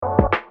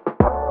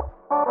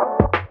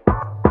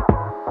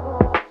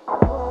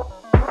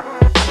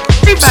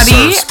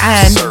everybody,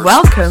 and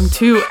welcome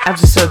to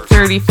episode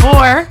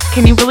 34.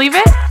 Can you believe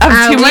it?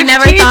 We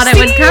never thought it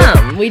would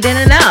come. We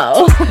didn't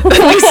know.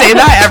 We say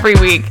that every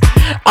week.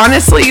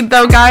 Honestly,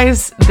 though,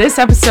 guys, this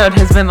episode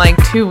has been like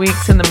 2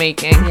 weeks in the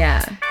making.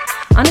 Yeah.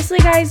 Honestly,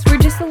 guys, we're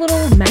just a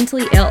little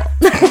mentally ill.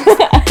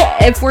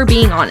 If we're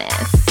being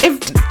honest.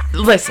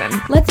 Listen.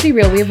 Let's be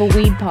real. We have a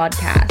weed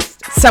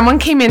podcast. Someone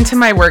came into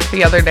my work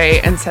the other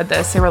day and said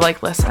this. They were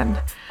like, listen,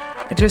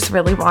 I just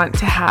really want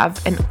to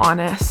have an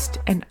honest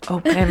and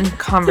open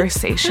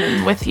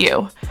conversation with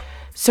you.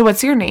 So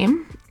what's your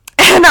name?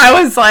 And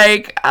I was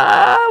like,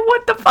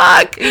 what the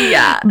fuck?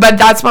 Yeah. But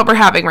that's what we're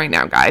having right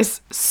now,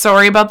 guys.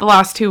 Sorry about the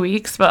last 2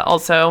 weeks, but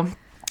also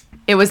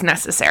it was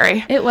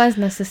necessary. It was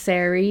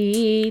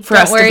necessary. For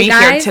us to be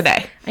here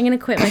today. I'm going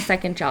to quit my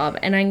second job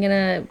and I'm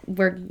going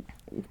to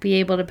be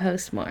able to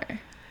post more.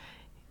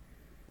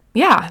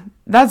 Yeah,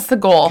 that's the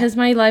goal. Because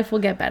my life will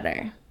get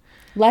better.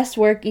 Less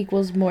work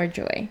equals more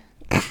joy.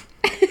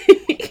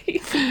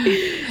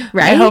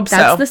 Right? I hope so.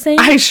 That's the same?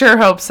 I sure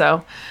hope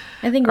so.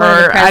 I think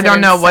I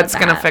don't know what's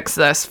going to fix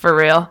this, for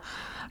real.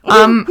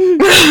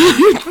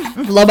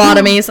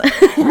 Lobotomies.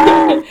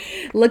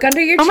 Look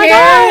under your chair. My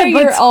God,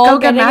 you're all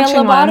getting a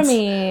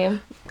lobotomy.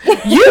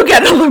 You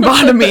get a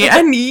lobotomy,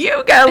 and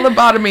you get a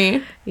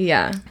lobotomy.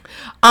 Yeah.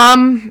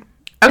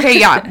 Okay,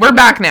 yeah, we're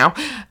back now.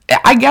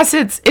 I guess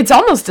it's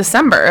almost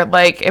December,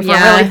 like, if we're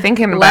really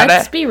thinking about it.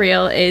 Let's be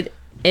real, it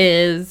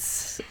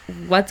is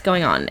what's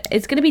going on.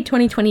 It's going to be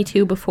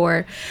 2022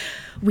 before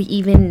we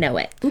even know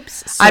it.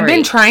 Oops, sorry. I've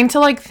been trying to,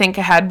 like, think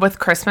ahead with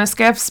Christmas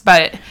gifts,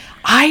 but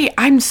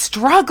I'm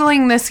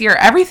struggling this year.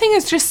 Everything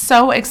is just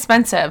so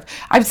expensive.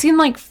 I've seen,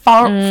 like,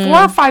 four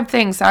or five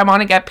things that I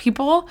want to get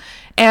people,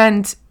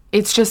 and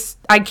it's just,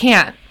 I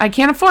can't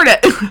afford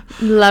it.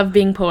 Love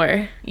being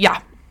poor.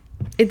 Yeah.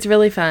 It's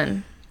really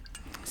fun.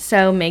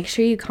 So make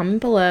sure you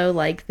comment below,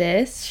 like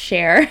this,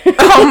 share.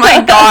 Oh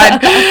my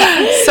God.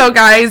 So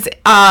guys,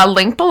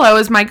 link below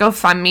is my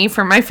GoFundMe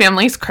for my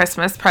family's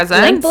Christmas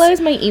presents. Link below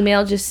is my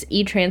email. Just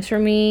e-transfer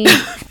me.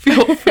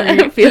 Feel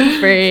free. Feel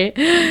free.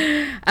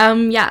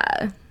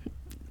 Yeah.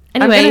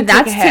 Anyway,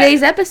 that's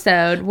today's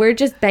episode. We're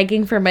just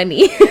begging for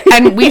money.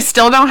 And we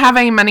still don't have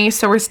any money,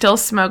 so we're still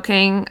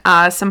smoking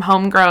some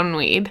homegrown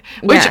weed,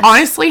 which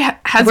honestly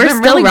has been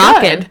really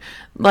good.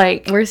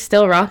 Like, we're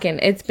still rocking.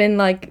 It's been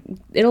like,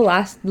 it'll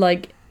last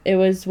like, it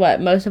was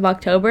most of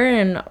October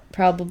and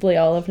probably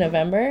all of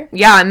November.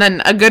 Yeah, and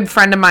then a good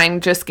friend of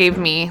mine just gave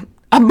me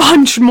a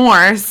bunch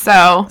more,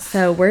 so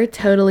we're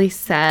totally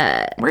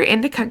set. We're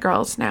indica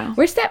girls now.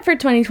 We're set for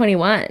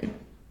 2021.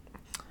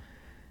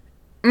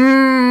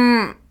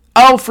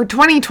 Oh, for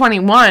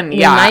 2021.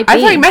 Yeah. I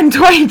thought you meant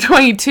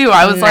 2022.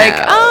 I was like,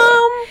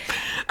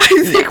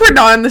 I think we're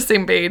not on the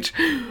same page.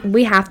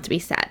 We have to be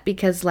set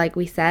because, like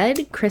we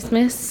said,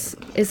 Christmas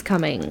is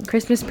coming.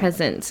 Christmas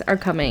presents are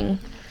coming.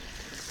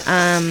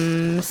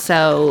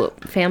 So,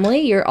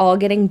 family, you're all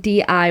getting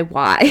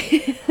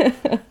DIY.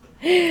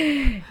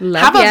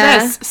 How about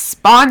this?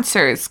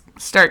 Sponsors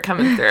start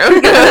coming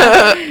through.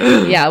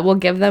 Yeah, we'll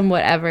give them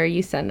whatever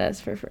you send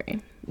us for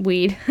free.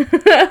 Weed.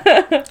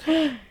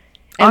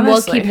 And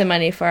Honestly. We'll keep the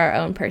money for our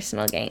own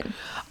personal gain.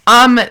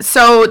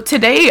 So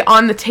today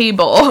on the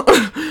table,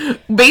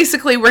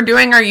 basically we're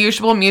doing our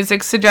usual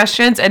music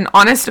suggestions, and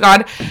honest to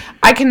God,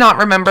 I cannot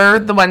remember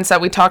the ones that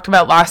we talked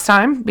about last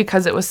time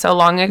because it was so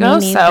long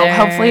ago. So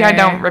hopefully I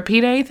don't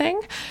repeat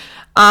anything.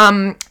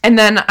 And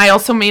then I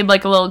also made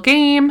like a little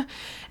game,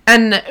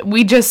 and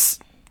we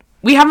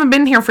haven't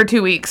been here for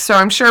 2 weeks, so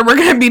I'm sure we're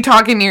going to be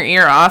talking your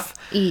ear off.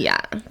 Yeah.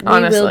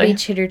 Honestly. We will be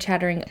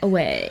chitter-chattering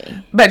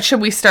away. But should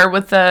we start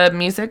with the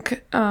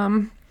music?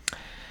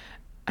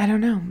 I don't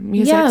know.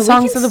 Music songs of the week?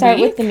 Yeah, we can start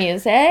with the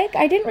music.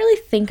 I didn't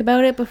really think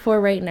about it before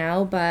right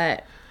now,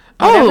 but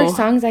whatever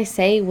songs I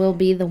say will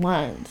be the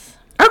ones.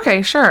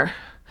 Okay, sure.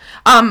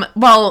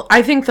 Well,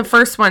 I think the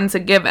first one's a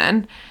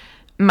given.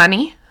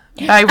 Money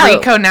by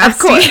Rico Nasty. Of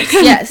course.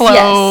 Yes,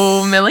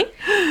 Flo Milli.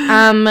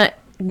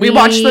 We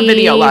watched the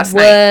video last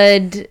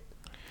night.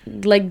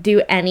 Like,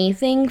 do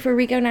anything for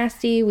Rico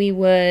Nasty. We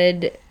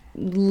would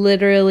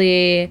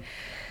literally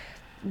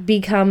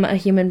become a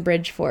human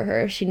bridge for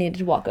her if she needed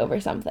to walk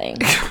over something.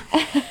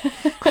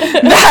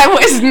 That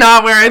was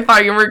not where I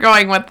thought you were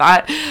going with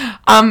that.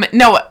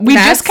 No,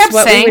 just kept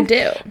saying, we would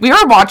do. We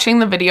were watching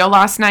the video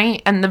last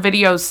night, and the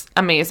video's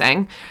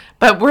amazing.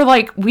 But we're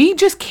like, we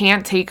just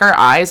can't take our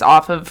eyes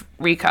off of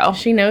Rico.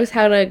 She knows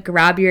how to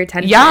grab your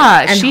attention.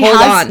 Yeah, and she hold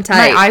has on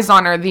tight. my eyes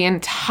on her the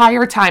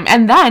entire time.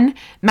 And then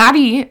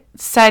Maddie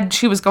said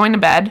she was going to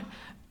bed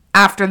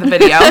after the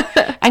video.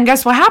 And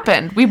guess what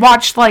happened? We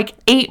watched like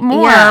 8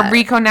 more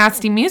Rico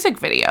Nasty music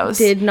videos.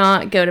 Did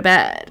not go to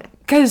bed.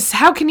 Because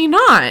how can you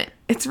not?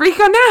 It's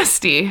Rico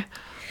Nasty.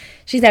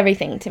 She's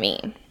everything to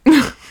me.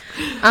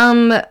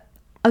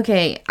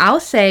 Okay, I'll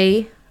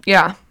say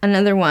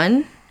another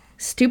one.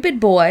 Stupid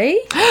Boy.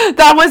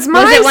 That was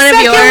my Was it one of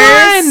yours?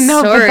 One.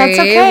 No, sorry. but that's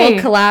okay.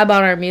 We'll collab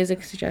on our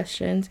music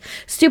suggestions.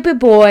 Stupid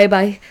Boy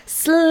by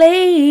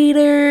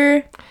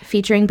Slater.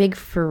 Featuring Big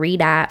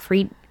Frida.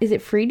 Is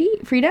it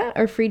Frida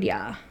or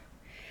Frida?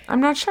 I'm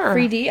not sure.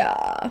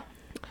 Freedia.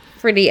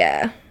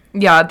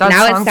 Yeah, that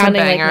Now song's it's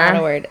sounding a like banger. not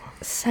a word.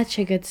 Such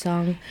a good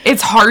song.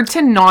 It's hard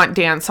to not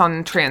dance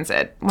on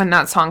transit when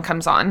that song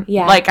comes on.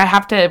 Yeah. Like, I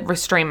have to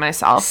restrain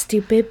myself.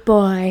 Stupid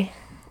boy.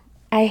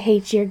 I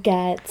hate your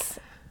guts.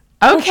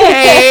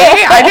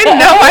 Okay. I didn't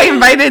know I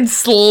invited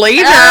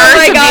Slater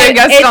to be a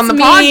guest on the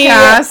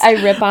podcast.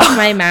 I rip off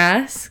my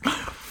mask.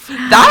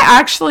 That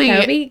actually, That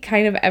would be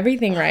kind of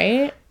everything,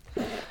 right?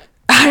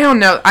 I don't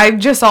know. I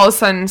just all of a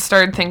sudden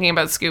started thinking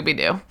about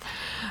Scooby-Doo.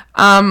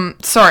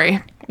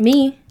 Sorry.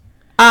 Me.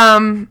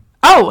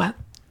 Oh,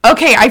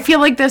 okay. I feel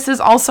like this is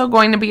also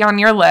going to be on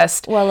your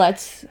list. Well,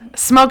 let's...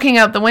 Smoking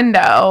Out the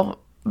Window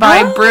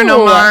by Oh.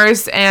 Bruno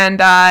Mars and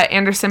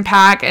Anderson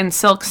 .Paak and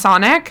Silk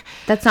Sonic.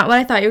 That's not what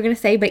I thought you were going to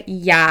say, but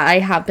yeah, I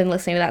have been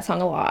listening to that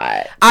song a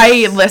lot.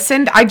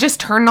 I just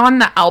turned on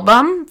the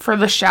album for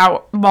the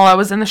shower while I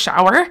was in the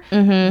shower.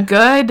 Mm-hmm.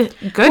 Good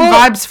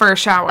vibes for a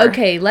shower.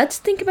 Okay, let's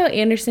think about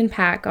Anderson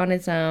 .Paak on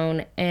his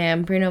own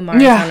and Bruno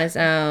Mars Yeah. on his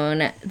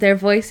own. Their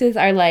voices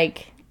are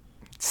like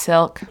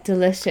Silk.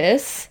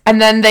 delicious. And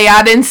then they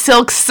add in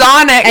Silk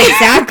Sonic.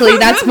 Exactly,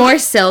 that's more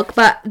Silk,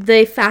 but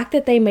the fact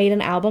that they made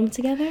an album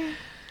together.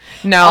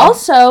 No.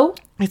 Also,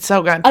 It's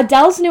so good.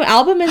 Adele's new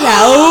album is out.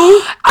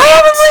 I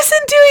haven't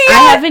listened to it yet.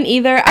 I haven't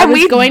either. I And was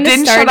we going to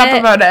didn't start shut up it.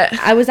 about it.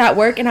 I was at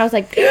work and I was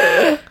like,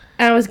 and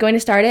I was going to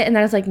start it, and then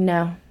I was like,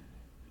 no,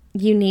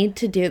 you need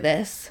to do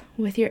this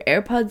with your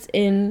AirPods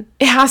in.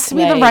 It has to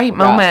be the like, right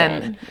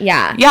moment. rockin'.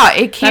 Yeah. Yeah,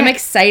 it can't. I'm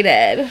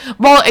excited.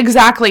 Well,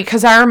 exactly,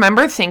 because I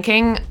remember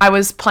thinking I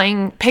was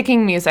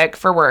picking music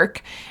for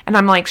work, and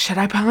I'm like, should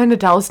I put on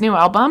Adele's new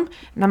album?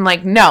 And I'm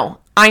like, no,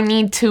 I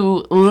need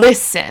to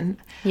listen.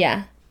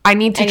 Yeah. I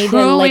need to I need to,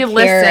 truly like,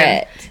 hear listen.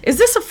 it. Is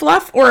this a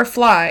fluff or a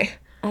fly?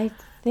 I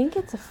think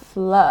it's a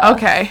fluff.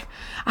 Okay.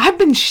 I've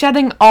been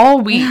shedding all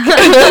week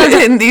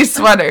in these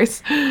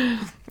sweaters.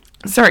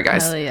 Sorry,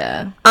 guys. Hell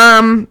yeah.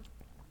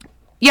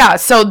 Yeah,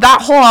 so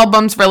that whole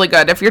album's really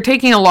good. If you're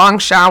taking a long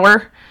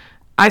shower,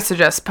 I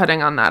suggest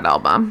putting on that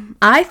album.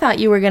 I thought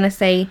you were going to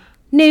say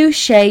New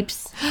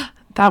Shapes.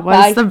 That was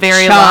by the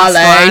very Charlie.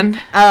 last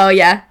one. Oh,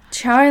 yeah.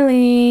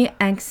 Charlie,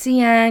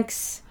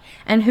 XCX.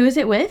 And who is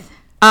it with?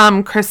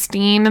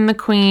 Christine and the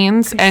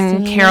Queens and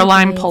Christine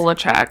Caroline and the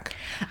Polachek.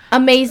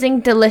 Amazing,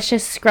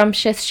 delicious,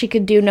 scrumptious. She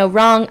could do no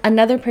wrong.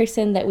 Another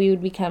person that we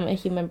would become a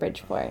human bridge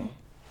for.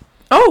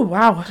 Oh,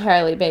 wow.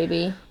 Charlie,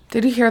 baby.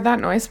 Did you hear that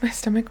noise my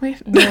stomach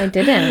made? No, I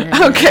didn't.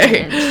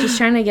 Okay. She's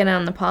trying to get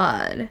on the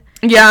pod.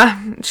 Yeah,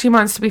 she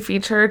wants to be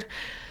featured.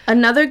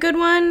 Another good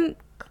one.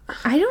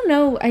 I don't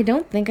know. I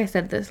don't think I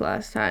said this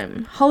last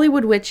time.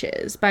 Hollywood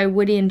Witches by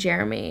Woody and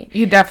Jeremy.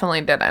 You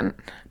definitely didn't.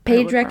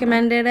 Paige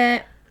recommended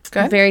it.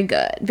 Good. Very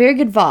good. Very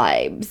good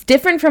vibes.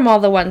 Different from all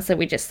the ones that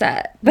we just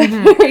said, but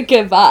very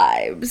good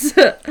vibes.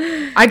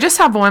 I just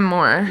have one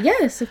more.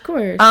 Yes, of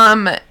course.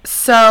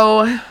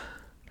 So,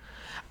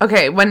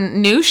 okay,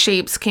 when New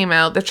Shapes came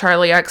out, the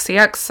Charlie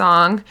XCX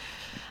song,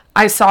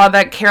 I saw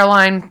that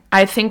Caroline,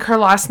 I think her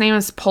last name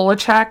is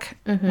Polachek,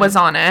 was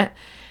on it.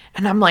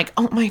 And I'm like,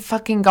 oh my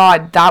fucking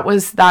God, that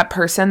was that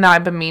person that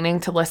I've been meaning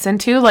to listen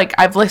to. Like,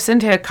 I've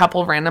listened to a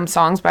couple random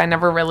songs, but I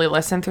never really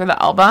listened through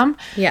the album.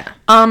 Yeah.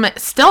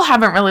 Still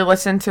haven't really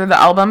listened through the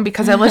album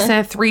because I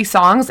listened to 3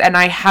 songs and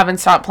I haven't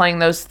stopped playing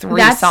those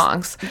 3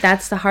 songs.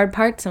 That's the hard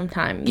part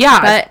sometimes.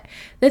 Yeah. But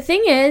the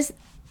thing is,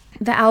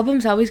 the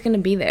album's always going to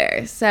be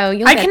there. So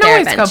you'll I get can there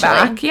always eventually.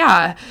 go back,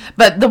 yeah.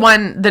 But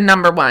the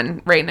number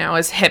one right now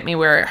is Hit Me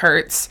Where It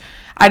Hurts.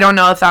 I don't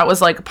know if that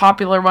was like a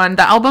popular one.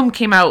 The album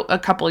came out a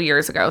couple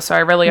years ago, so I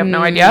really have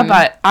no idea.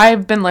 But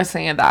I've been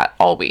listening to that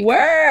all week.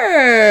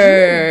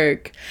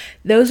 Work.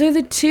 Those are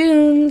the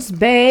tunes,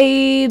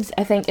 babes.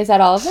 I think, is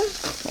that all of them?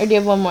 Or do you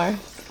have one more?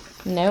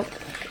 Nope.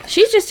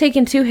 She's just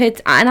taken 2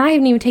 hits, and I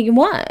haven't even taken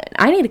one.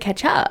 I need to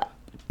catch up.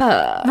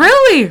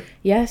 Really?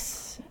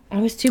 Yes. I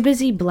was too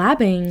busy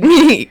blabbing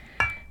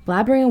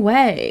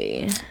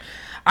away.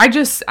 I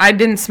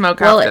didn't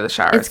smoke after the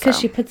shower. It's because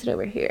so. she puts it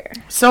over here.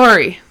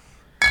 Sorry.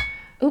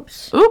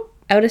 Oops. Oop.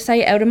 Out of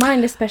sight, out of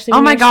mind, especially Oh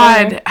when my you're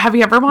God. sober. Have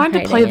you ever wanted to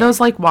play Hiding it.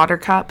 those like water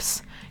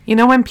cups? You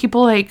know when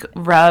people like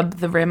rub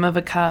the rim of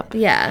a cup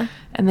Yeah.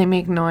 and they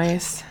make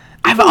noise?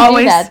 I've You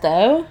always. do that,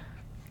 though.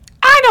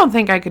 I don't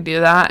think I could do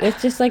that. It's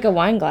just like a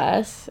wine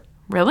glass.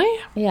 Really?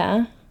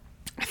 Yeah.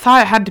 I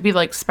thought it had to be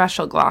like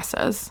special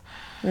glasses.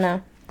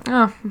 No.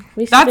 Oh,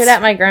 We used to do it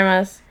at my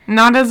grandma's.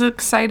 not as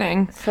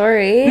exciting.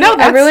 Sorry. No, I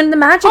that's... ruined the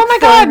magic. Oh my for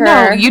God, her.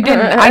 no, you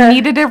didn't. I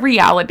needed a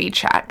reality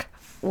check.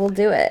 We'll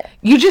do it.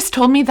 You just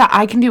told me that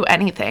I can do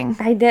anything.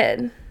 I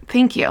did.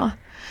 Thank you.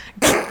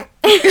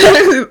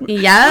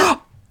 Yeah.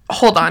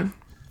 Hold on.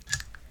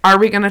 Are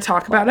we going to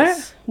talk about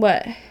it?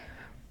 What?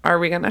 Are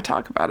we going to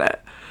talk about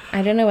it?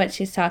 I don't know what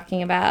she's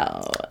talking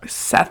about.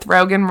 Seth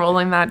Rogen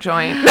rolling that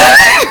joint.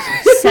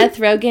 Seth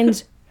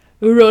Rogen's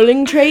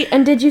rolling trait.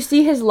 And did you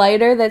see his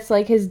lighter that's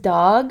like his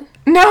dog?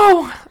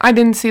 No, I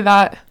didn't see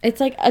that.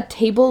 It's like a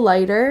table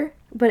lighter,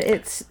 but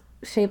it's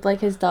shaped like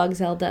his dog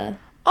Zelda.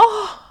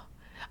 Oh.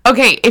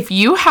 Okay, if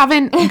you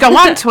haven't, go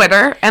on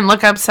Twitter and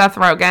look up Seth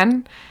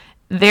Rogen.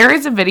 There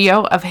is a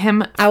video of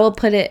him I will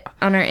put it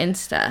on our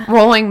Insta.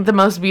 rolling the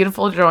most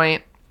beautiful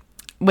joint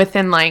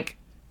within like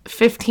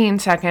 15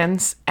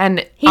 seconds, and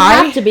He'd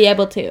have to be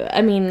able to.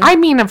 I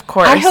mean, of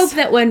course, I hope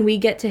that when we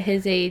get to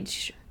his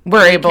age,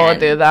 we're able to can.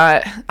 do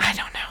that. I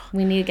don't know.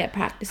 we need to get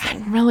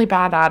practicing. I'm really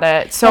bad at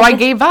it, so I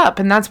gave up,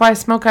 and that's why I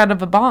smoke out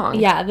of a bong.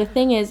 Yeah, the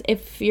thing is,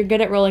 if you're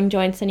good at rolling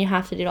joints, then you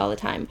have to do it all the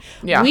time.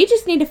 Yeah. We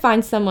just need to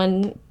find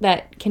someone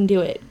that can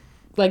do it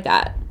like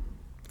that.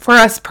 For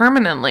us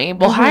permanently,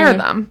 we'll hire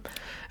them.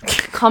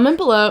 Comment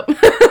below.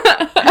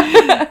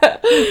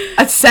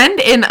 Send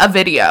in a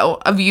video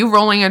of you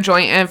rolling a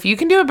joint, and if you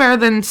can do it better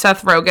than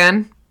Seth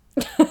Rogen,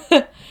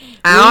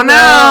 I don't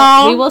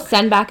know. We will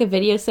send back a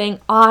video saying,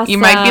 awesome. You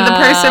might be the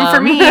person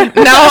for me.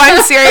 No,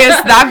 I'm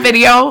serious. That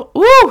video,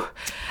 woo!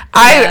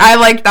 I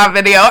like that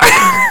video.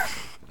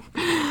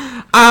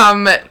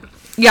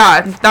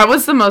 Yeah, that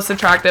was the most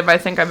attractive I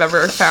think I've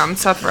ever found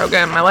Seth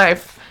Rogen in my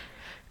life.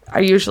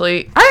 I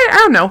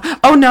don't know.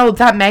 Oh no,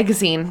 that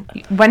magazine.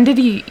 When did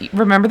he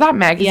remember that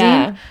magazine?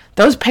 Yeah.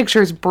 Those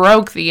pictures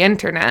broke the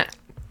internet.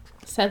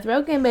 Seth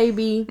Rogen,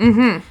 baby.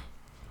 Mm-hmm.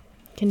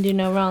 Can do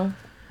no wrong.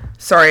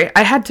 Sorry,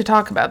 I had to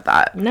talk about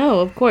that. No,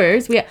 of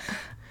course.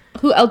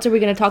 Who else are we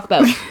going to talk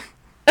about?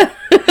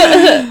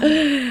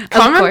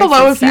 Comment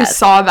below if you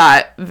saw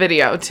that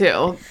video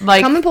too.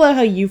 Like, comment below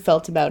how you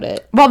felt about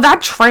it. well,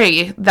 that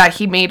tray that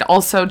he made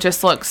also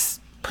just looks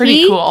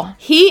pretty cool.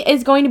 He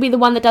is going to be the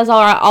one that does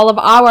all of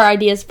our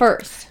ideas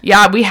first.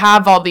 Yeah, we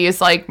have all these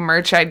like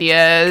merch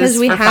ideas Because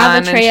we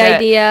have a tray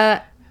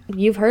idea.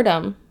 You've heard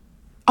them.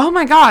 Oh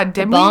my god,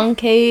 did we? Bong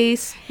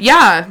case.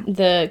 Yeah.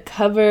 The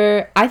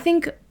cover. I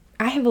think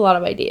I have a lot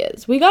of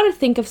ideas. We got to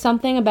think of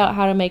something about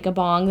how to make a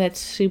bong that's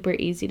super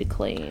easy to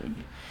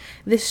clean.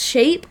 This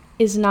shape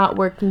is not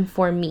working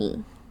for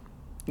me.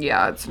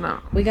 Yeah, it's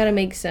not. We got to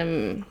make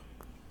some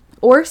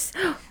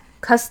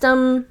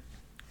custom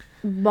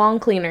bong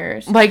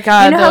cleaners. Like you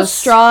know how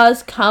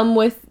straws come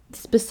with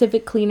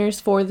specific cleaners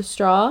for the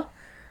straw?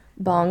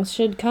 Bongs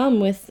should come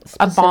with a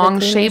specific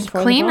bong-shaped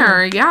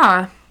cleaner.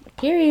 Yeah.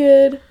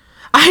 Period.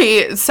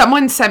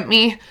 Someone sent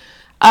me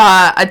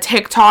a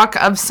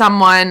TikTok of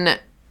someone.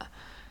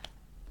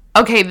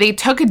 Okay, they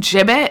took a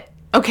gibbet.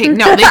 Okay,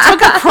 no, they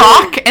took a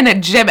crock and a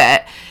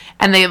gibbet,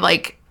 and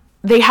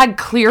they had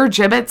clear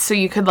gibbets so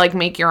you could like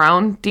make your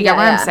own. Do you get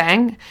what I'm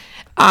saying?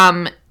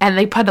 And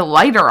they put a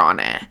lighter on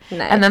it,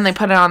 and then they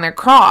put it on their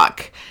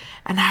crock,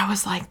 and I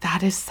was like,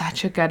 that is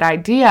such a good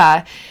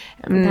idea.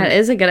 That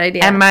is a good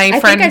idea. And my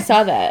friend, I think I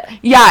saw that.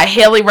 Yeah,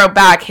 Haley wrote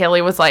back.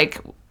 Haley was like,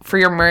 for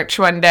your merch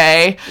one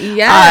day.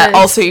 Yes.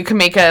 Also, you can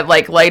make a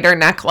like lighter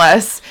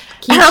necklace.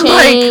 And I'm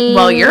like,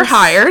 well, you're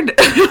hired.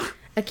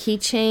 A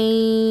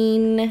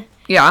keychain.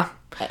 Yeah.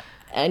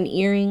 An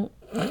earring.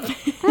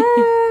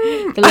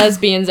 The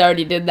lesbians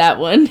already did that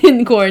one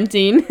in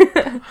quarantine.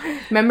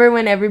 Remember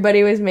when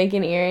everybody was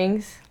making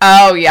earrings?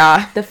 Oh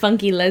yeah. The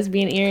funky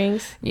lesbian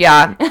earrings.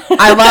 Yeah.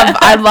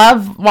 I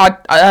love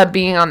what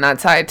being on that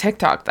side of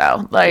TikTok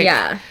though. Like,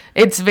 yeah,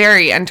 it's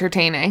very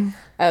entertaining.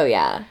 Oh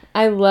yeah.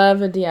 I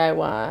love a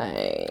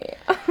DIY.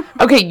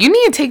 Okay, you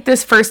need to take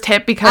this first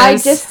tip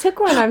because I just took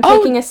one. I'm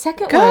taking a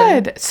second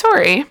one. Good.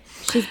 Sorry.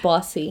 She's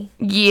bossy.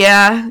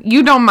 Yeah,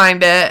 you don't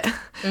mind it.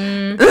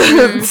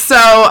 Mm-hmm. So,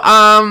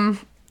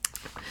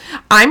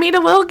 I made a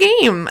little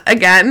game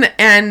again,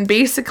 and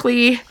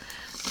basically,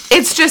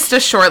 it's just a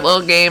short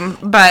little game,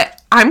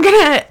 but I'm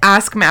gonna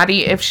ask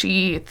Maddie if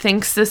she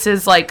thinks this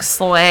is like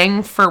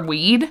slang for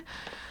weed,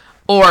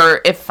 or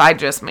if I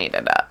just made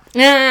it up.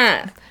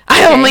 Yeah.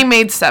 I only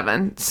made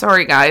 7.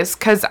 Sorry, guys,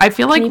 because I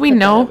feel like we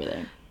know.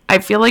 I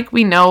feel like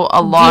we know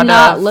a lot of. Do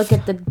not look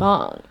at the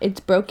bong.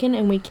 It's broken,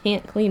 and we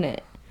can't clean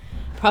it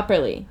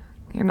properly.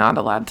 You're not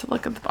allowed to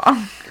look at the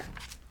bong.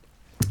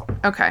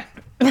 Okay.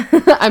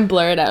 I'm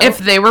blurred out. If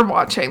they were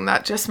watching,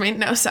 that just made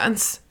no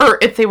sense. Or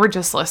if they were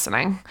just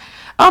listening.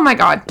 Oh my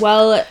god.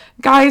 Well,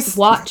 guys,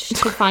 watch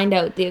to find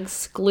out the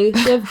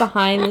exclusive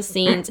behind the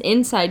scenes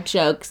inside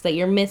jokes that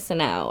you're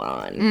missing out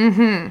on.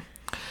 Mm-hmm.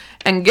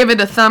 And give it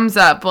a thumbs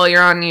up while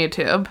you're on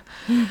YouTube.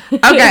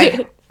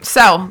 Okay.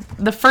 So,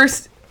 the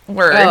first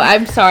word. Oh,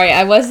 I'm sorry.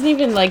 I wasn't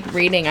even like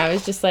reading. I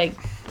was just like,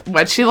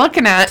 what's she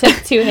looking at? Took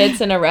 2 hits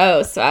in a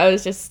row, so I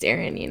was just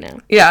staring, you know.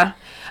 Yeah.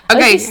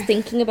 Okay. I was just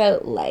thinking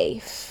about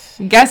life.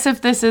 Guess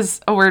if this is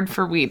a word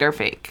for weed or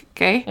fake,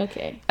 okay?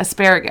 Okay.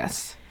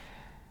 Asparagus.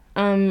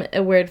 A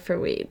word for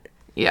weed.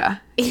 Yeah.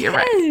 You're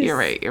right. You're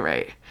right. You're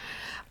right.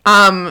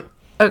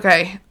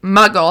 Okay.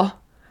 Muggle.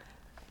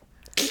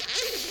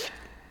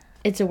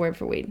 It's a word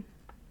for weed.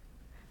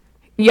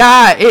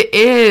 Yeah, it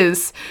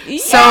is.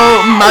 Yes! So,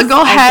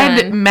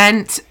 Mugglehead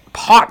meant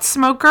pot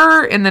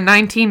smoker in the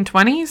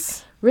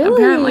 1920s. Really?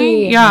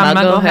 Apparently. Yeah,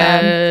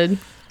 Mugglehead.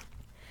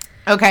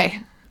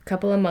 Okay.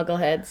 Couple of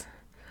Muggleheads.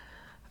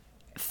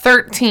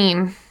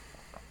 13.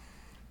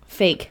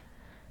 Fake.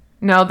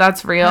 No,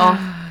 that's real.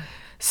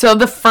 So,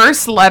 the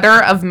first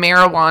letter of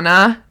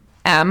marijuana,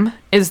 M,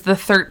 is the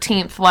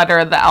 13th letter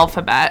of the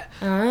alphabet.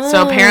 Oh.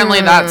 So,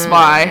 apparently that's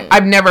why.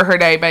 I've never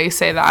heard anybody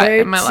say that 13.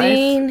 In my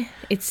life.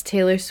 It's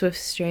Taylor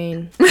Swift's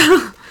strain.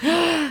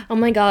 Oh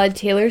my god,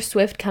 Taylor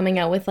Swift coming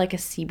out with like a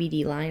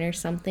CBD line or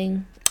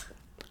something.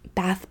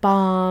 Bath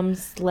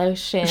bombs,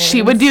 lotion.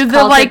 She would do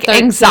the like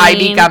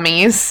anxiety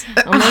gummies.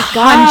 Oh my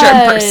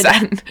god.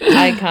 100%.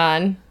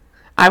 Icon.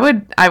 I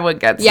would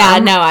get some. Yeah,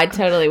 no, I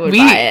totally would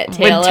buy it,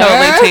 Taylor. Would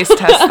totally taste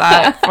test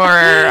that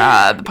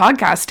for the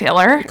podcast,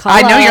 Taylor. Call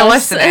I know you're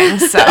us. listening,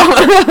 so.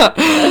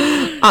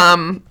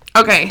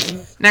 Okay,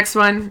 next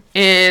one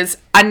is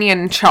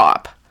onion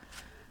chop.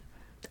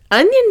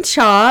 Onion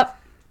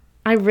chop,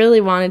 I really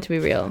want it to be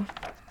real.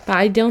 But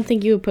I don't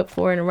think you would put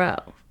 4 in a row.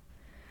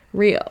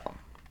 Real.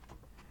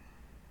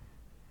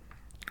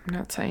 I'm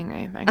not saying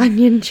anything.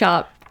 Onion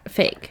chop,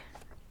 fake.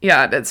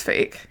 Yeah, that's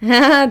fake.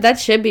 That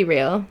should be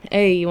real.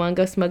 Hey, you want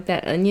to go smoke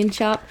that onion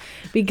chop?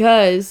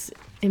 Because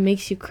it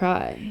makes you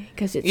cry.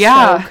 Because it's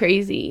so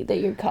crazy that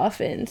you're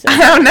coughing. So. I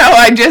don't know.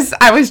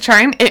 I was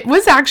trying. It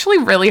was actually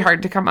really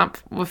hard to come up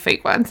with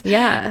fake ones.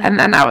 Yeah. And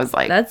then I was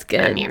like, that's good.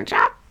 Onion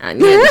chop.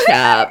 Onion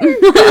chop.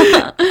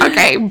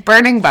 Okay,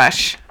 burning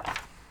bush.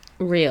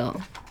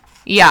 Real.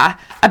 Yeah.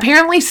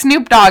 Apparently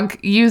Snoop Dogg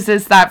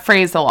uses that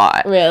phrase a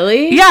lot.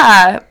 Really?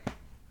 Yeah.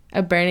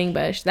 A burning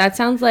bush. That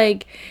sounds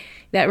like...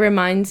 That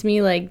reminds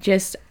me, like,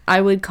 just,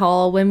 I would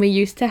call when we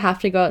used to have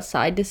to go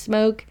outside to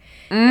smoke,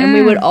 and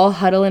we would all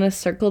huddle in a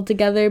circle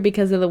together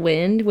because of the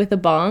wind with a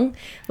bong.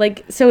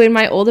 Like, so in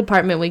my old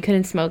apartment, we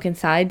couldn't smoke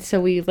inside,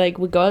 so we, like,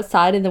 would go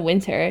outside in the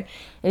winter, and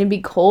it'd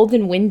be cold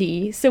and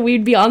windy, so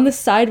we'd be on the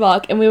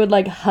sidewalk, and we would,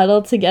 like,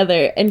 huddle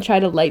together and try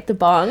to light the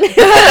bong.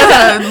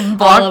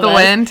 Block the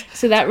wind.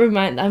 So that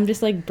I'm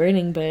just, like,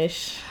 burning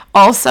bush.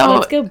 Also,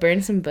 let's go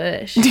burn some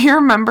bush. Do you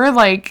remember,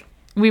 like,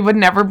 we would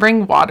never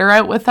bring water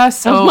out with us,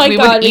 so we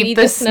would eat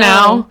the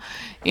snow.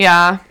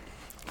 Yeah.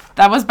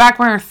 That was back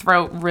when our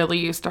throat really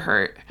used to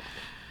hurt.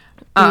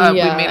 We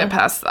made it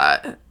past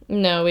that.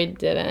 No, we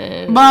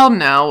didn't. Well,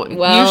 no.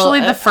 Usually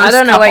the first I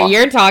don't know what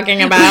you're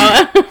talking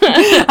about.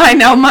 I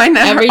know, mine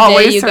every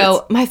always day you hurts.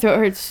 go, my throat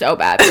hurts so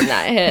bad when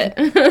that hit.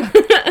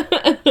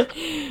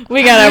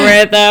 We got over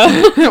it, though.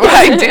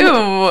 I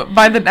do.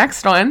 By the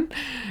next one.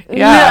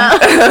 Yeah.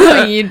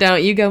 No, you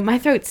don't. You go, my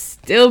throat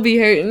still be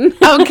hurting.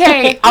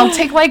 Okay, I'll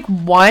take like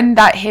one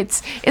that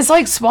hits. It's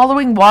like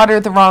swallowing water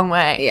the wrong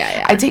way.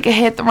 Yeah. I take a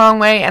hit the wrong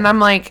way and I'm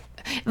like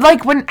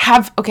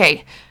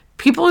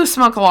people who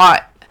smoke a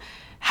lot,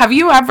 have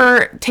you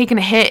ever taken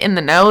a hit in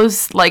the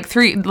nose? Like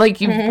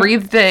you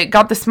breathed it,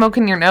 got the smoke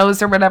in your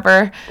nose or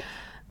whatever.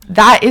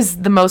 That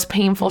is the most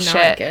painful shit.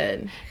 Not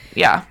good.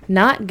 Yeah.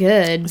 Not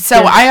good.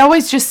 So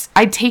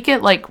I take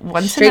it like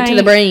once straight a night. to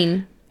the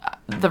brain.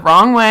 The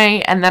wrong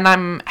way, and then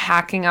I'm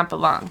hacking up a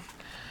lung.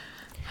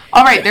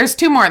 All right, there's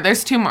two more.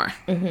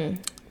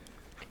 Mm-hmm.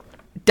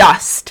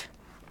 Dust.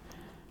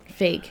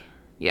 Fake.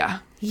 Yeah.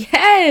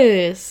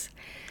 Yes.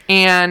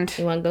 And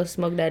you want to go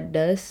smoke that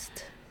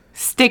dust?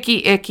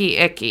 Sticky,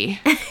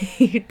 icky.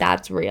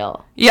 That's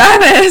real. Yeah,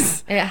 it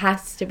is. It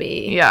has to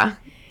be. Yeah.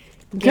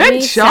 Give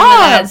good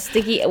job.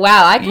 Sticky.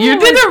 Wow, you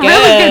did a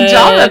really good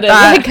job at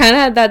that. I kind of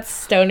had that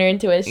stoner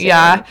intuition.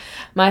 Yeah.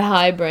 My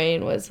high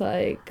brain was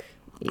like,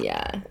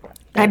 yeah.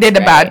 I did a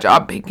bad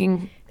job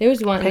picking. There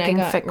was one I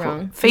got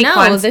wrong. Fake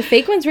ones. The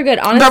fake ones were good.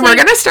 Honestly, but we're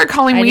gonna start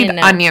calling weed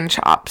onion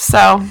chop.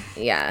 So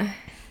yeah.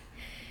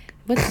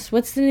 What's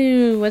the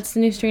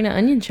new strain of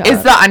onion chop?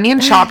 Is the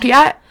onion chopped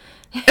yet?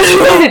 Yeah.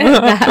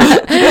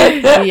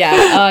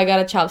 Oh, I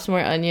gotta chop some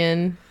more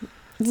onion.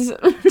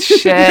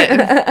 Shit.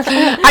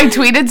 I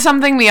tweeted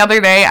something the other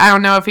day. I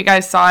don't know if you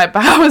guys saw it,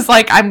 but I was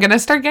like, I'm gonna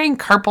start getting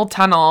carpal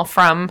tunnel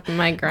from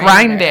my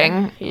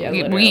grinding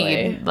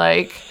weed.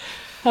 Like.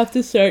 Have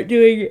to start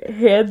doing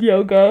hand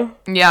yoga.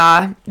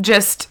 Yeah,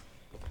 just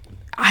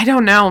I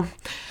don't know.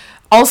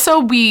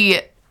 Also,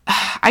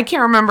 I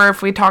can't remember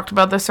if we talked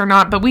about this or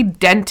not, but we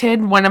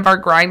dented one of our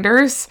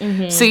grinders.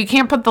 Mm-hmm. So you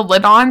can't put the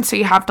lid on, so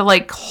you have to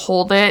like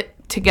hold it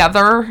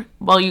together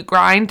while you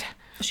grind.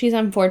 She's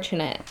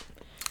unfortunate.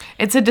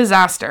 It's a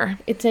disaster.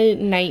 It's a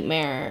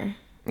nightmare.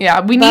 Yeah,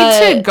 we need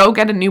to go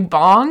get a new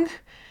bong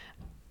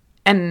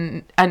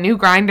and a new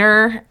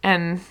grinder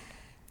and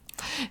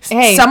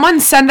hey, someone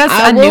send us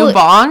a new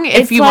bong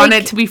if you want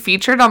it to be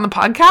featured on the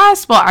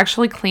podcast. We'll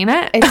actually clean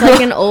it. It's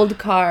like an old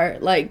car.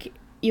 Like,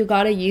 you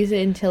gotta use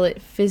it until it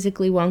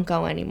physically won't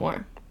go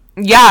anymore.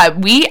 Yeah,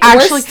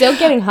 we're still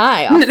getting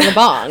high off the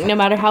bong, no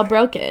matter how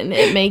broken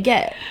it may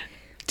get.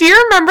 Do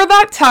you remember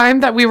that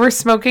time that we were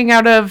smoking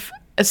out of...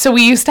 So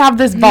we used to have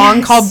this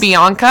bong called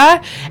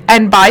Bianca,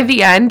 and by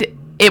the end...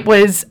 It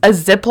was a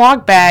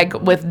Ziploc bag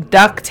with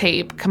duct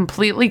tape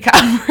completely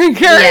covering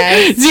her.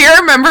 Yes. Do you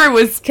remember it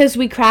was... Because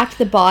we cracked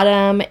the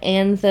bottom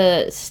and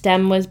the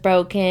stem was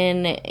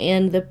broken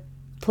and the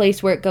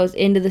place where it goes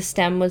into the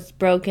stem was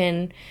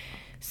broken.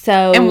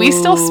 So... And we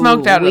still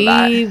smoked out of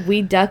that.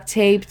 We duct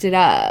taped it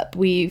up.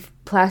 We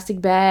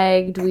plastic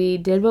bagged. We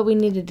did what we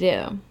needed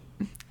to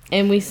do.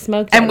 And we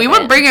smoked and we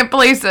would bring it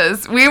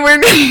places. We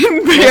weren't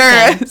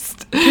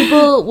embarrassed.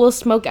 People will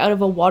smoke out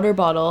of a water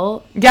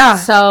bottle. Yeah.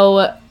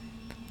 So...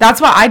 That's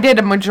what I did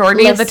a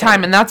majority of the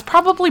time, and that's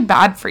probably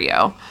bad for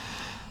you.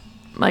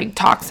 Like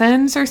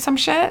toxins or some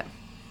shit.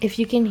 If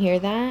you can hear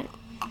that,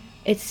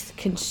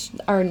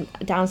 our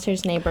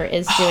downstairs neighbor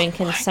is doing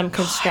some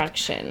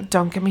construction.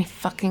 Don't get me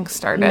fucking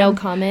started. No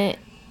comment.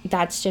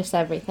 That's just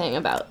everything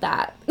about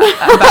that.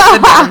 About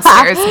the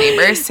downstairs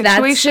neighbor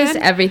situation. That's just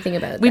everything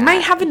about that. We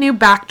might have a new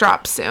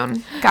backdrop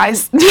soon,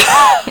 guys.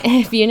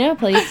 If you know a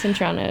place in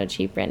Toronto,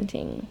 cheap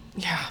renting.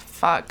 Yeah,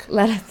 fuck.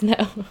 Let us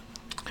know.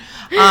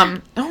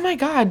 Oh my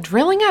god,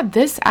 drilling at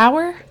this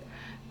hour?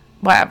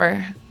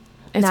 Whatever.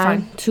 It's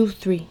fine.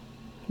 9:23.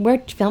 We're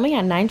filming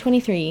at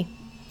 9:23.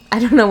 I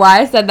don't know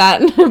why I said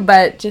that,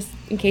 but just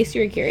in case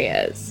you were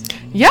curious.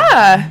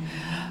 Yeah.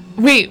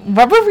 Wait,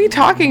 what were we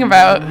talking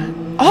about?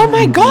 Oh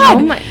my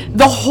god.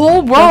 The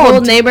whole world. The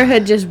whole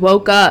neighborhood just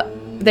woke up.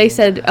 They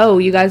said, "Oh,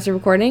 you guys are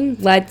recording?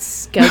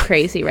 Let's go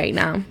crazy right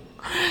now."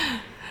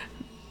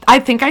 I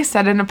think I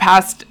said in a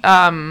past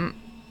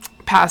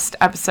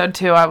episode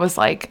too, I was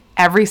like,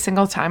 every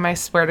single time I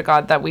swear to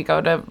God that we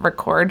go to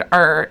record,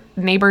 our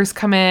neighbors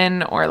come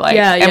in or like,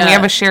 and we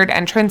have a shared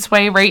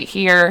entranceway right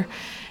here.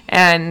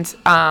 And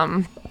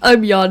I'm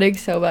yawning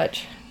so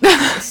much.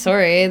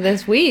 Sorry,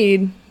 this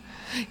weed.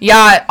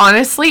 Yeah,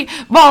 honestly.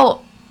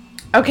 Well,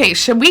 okay,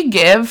 should we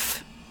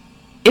give...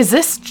 Is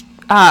this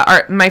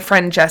my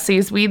friend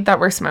Jesse's weed that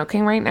we're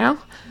smoking right now?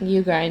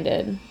 You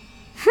grinded.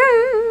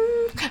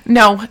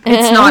 No,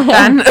 it's not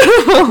then.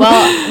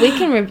 Well, we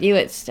can review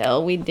it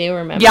still. We do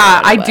remember.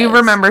 Yeah, I do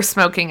remember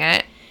smoking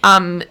it.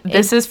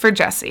 This is for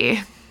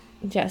Jesse.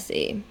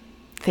 Jesse.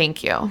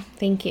 Thank you.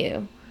 Thank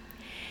you.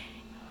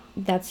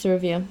 That's the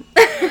review.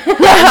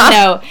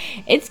 No,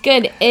 it's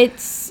good.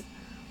 It's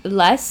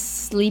less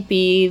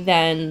sleepy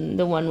than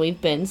the one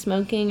we've been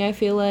smoking, I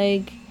feel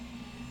like.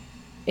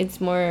 It's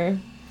more...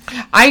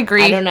 I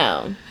agree. I don't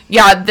know.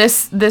 Yeah,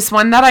 this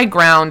one that I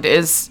ground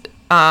is...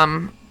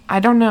 I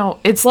don't know.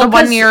 It's the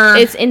one near...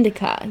 It's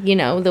indica. You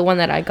know, the one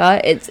that I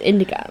got, it's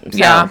indica. So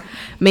yeah.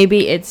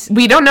 Maybe it's...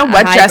 We don't know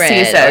what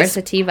Jesse's is. Or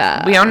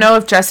sativa. We don't know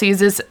if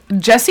Jesse's is...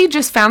 Jesse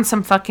just found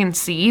some fucking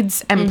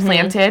seeds and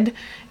planted,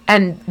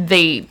 and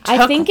they took...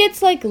 I think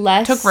it's like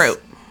less... Took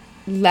root.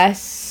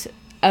 Less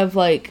of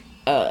like,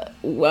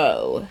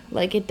 whoa.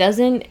 Like it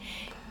doesn't...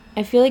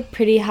 I feel like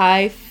pretty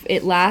high,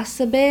 it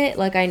lasts a bit,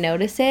 like I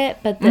notice it,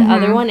 but the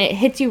other one, it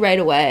hits you right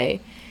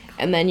away,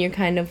 and then you're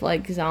kind of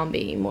like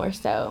zombie more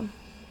so.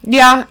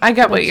 Yeah, I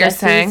get what you're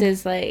saying. Jesse's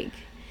is like,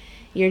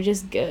 you're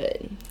just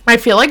good. I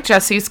feel like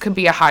Jesse's could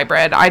be a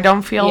hybrid. I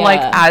don't feel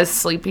like as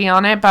sleepy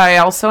on it, but I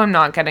also am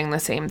not getting the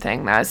same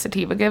thing that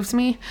sativa gives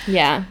me.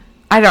 Yeah.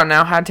 I don't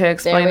know how to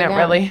explain it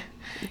really.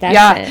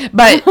 That's it.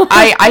 But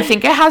I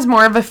think it has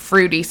more of a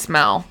fruity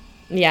smell.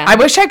 Yeah. I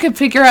wish I could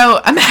figure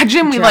out,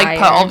 imagine we Drier. like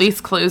put all these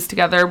clues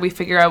together, we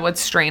figure out what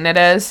strain it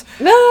is.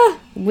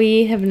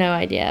 We have no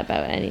idea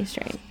about any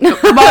strain. Well,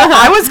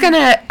 I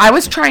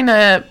was trying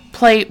to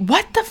play,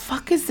 what the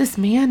fuck is this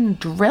man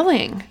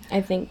drilling?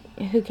 I think,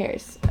 who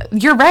cares?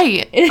 You're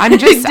right. I'm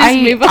just,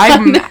 move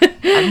on.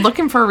 I'm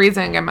looking for a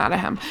reason to get mad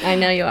at him. I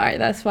know you are.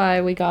 That's why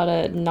we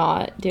gotta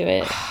not do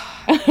it.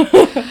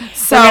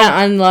 So, we're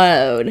gonna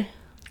unload.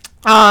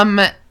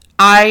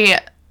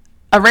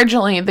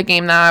 Originally, the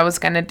game that I was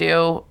going to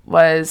do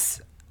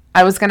was,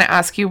 I was going to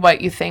ask you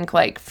what you think,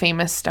 like,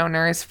 famous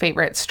stoners'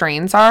 favorite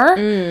strains are.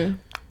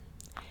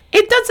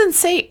 It doesn't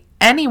say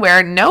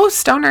anywhere. No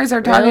stoners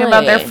are talking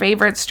about their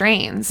favorite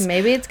strains.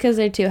 Maybe it's because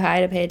they're too high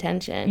to pay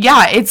attention.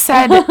 Yeah, it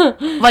said,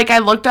 like, I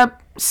looked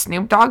up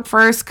Snoop Dogg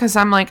first, because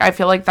I'm like, I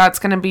feel like that's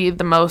going to be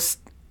the most,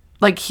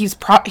 like,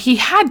 he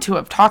had to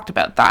have talked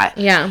about that.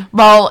 Yeah.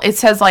 Well, it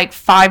says, like,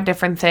 5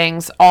 different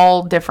things,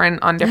 all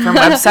different on different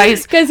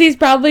websites. Because he's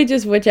probably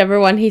just whichever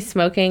one he's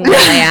smoking when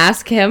I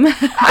ask him.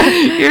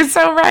 You're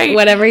so right.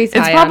 Whatever he's high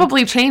It's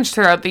probably changed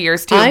throughout the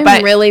years, too. I'm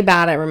really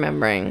bad at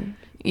remembering.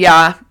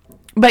 Yeah.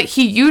 But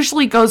he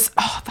usually goes,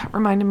 oh, that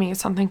reminded me of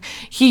something.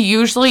 He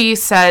usually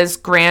says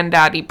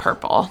Granddaddy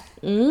Purple.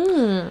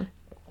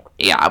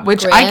 Yeah,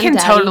 which I can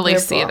totally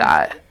see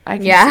that. I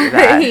can see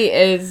that. He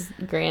is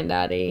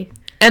Granddaddy.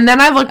 And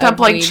then I looked up,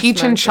 like,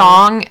 Cheech and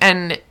Chong,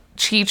 and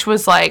Cheech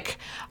was like,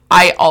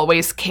 I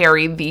always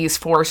carry these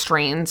 4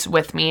 strains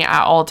with me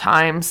at all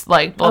times,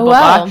 like, blah,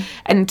 blah, blah.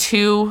 And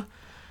two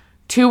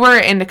were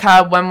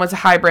indica, one was a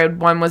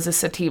hybrid, one was a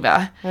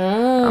sativa.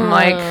 Oh, I'm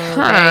like,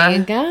 huh. There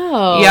you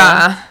go.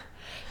 Yeah.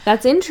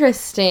 That's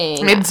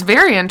interesting. It's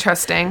very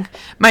interesting.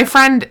 My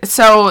friend,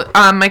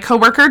 my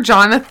coworker,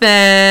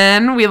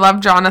 Jonathan, we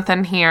love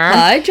Jonathan here.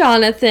 Hi,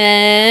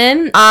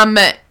 Jonathan.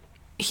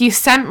 He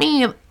sent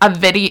me a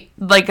video,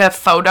 like a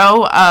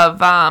photo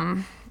of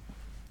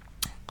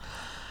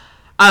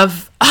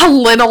a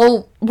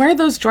little, what are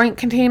those joint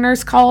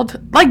containers called?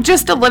 Like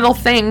just a little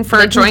thing for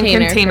a joint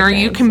container.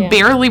 You can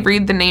barely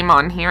read the name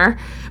on here,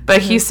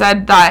 but he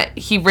said that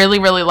he really,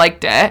 really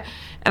liked it.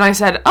 And I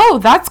said, oh,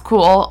 that's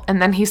cool.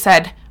 And then he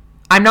said,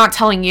 I'm not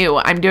telling you,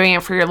 I'm doing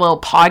it for your little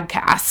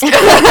podcast.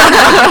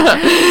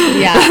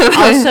 Yeah.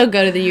 Also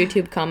go to the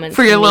YouTube comments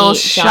for your little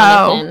show.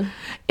 Jonathan.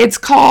 It's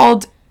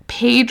called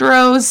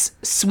Pedro's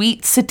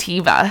Sweet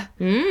Sativa.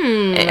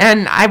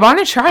 And I want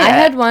to try it. I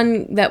had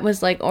one that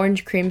was like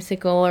orange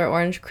creamsicle or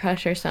orange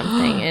crush or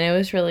something, and it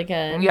was really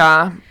good.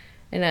 Yeah.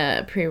 In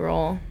a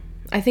pre-roll.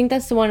 I think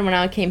that's the one when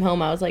I came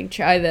home, I was like,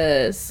 try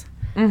this.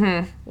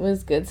 Mm-hmm. It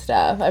was good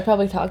stuff. I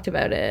probably talked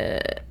about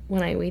it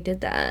when we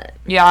did that.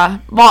 Yeah.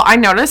 Well, I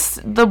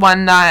noticed the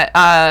one that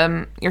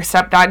your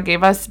stepdad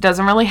gave us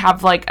doesn't really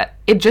have, like,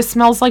 it just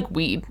smells like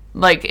weed.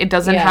 Like, it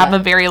doesn't have a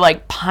very,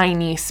 like,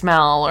 piney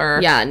smell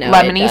or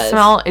lemony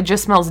smell. It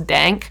just smells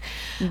dank.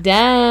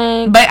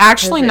 Dank. But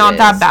actually not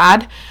that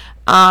bad.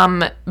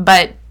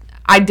 But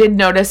I did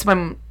notice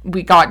when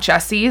we got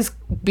Jesse's,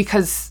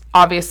 because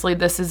obviously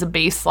this is a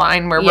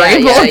baseline where we're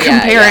able to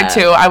compare it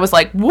to. I was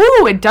like,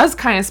 woo, it does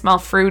kind of smell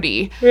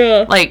fruity.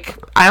 Yeah. Like,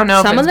 I don't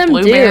know if it's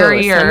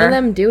blueberry or... Some of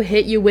them do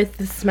hit you with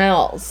the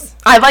smells.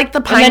 I like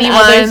the piney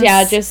ones.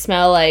 Others, just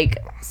smell like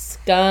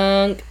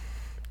skunk.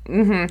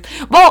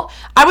 Mm-hmm. Well,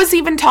 I was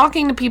even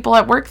talking to people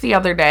at work the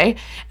other day,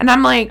 and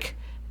I'm like,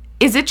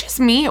 is it just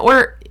me,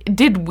 or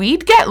did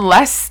weed get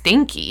less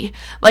stinky?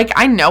 Like,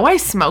 I know I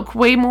smoke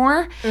way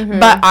more,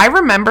 but I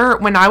remember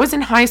when I was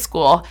in high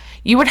school,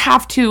 you would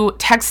have to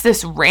text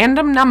this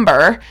random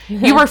number.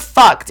 You were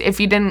fucked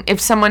if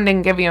someone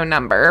didn't give you a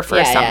number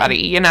for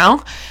somebody, you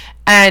know?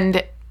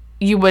 And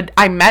would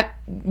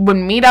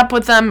meet up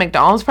with them,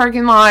 McDonald's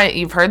parking lot.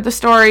 You've heard the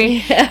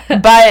story.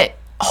 But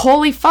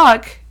holy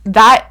fuck,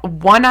 that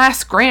 1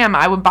 gram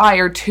I would buy,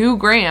 or 2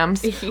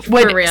 grams,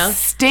 would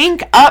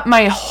stink up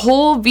my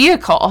whole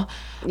vehicle.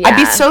 Yeah. I'd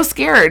be so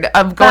scared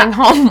of going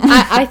home.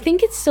 I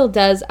think it still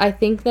does. I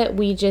think that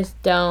we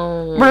just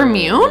don't... We're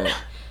immune?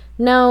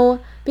 No,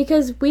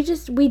 because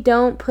we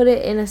don't put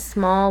it in a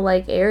small,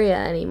 like, area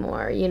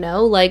anymore, you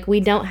know? Like,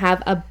 we don't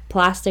have a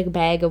plastic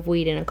bag of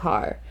weed in a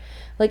car.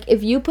 Like,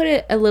 if you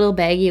put a little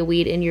baggie of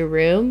weed in your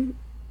room,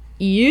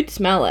 you'd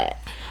smell it.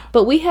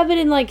 But we have it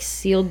in, like,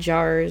 sealed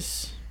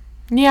jars.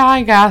 Yeah,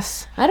 I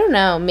guess. I don't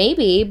know.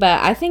 Maybe,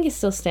 but I think it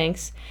still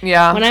stinks.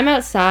 Yeah. When I'm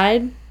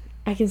outside,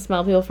 I can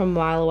smell people from a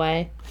mile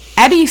away.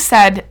 Eddie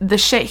said the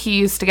shit he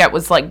used to get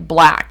was, like,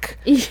 black.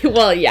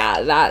 Well,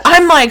 yeah, that's...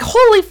 I'm like,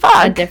 holy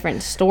fuck. A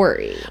different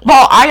story.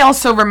 Well, I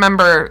also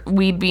remember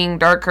weed being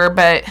darker,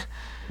 but...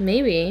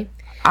 Maybe.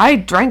 I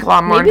drank a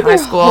lot more in high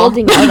school.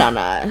 Maybe they're holding out on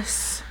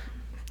us.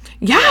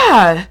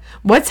 Yeah.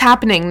 What's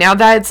happening? Now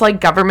that it's, like,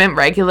 government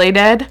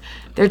regulated,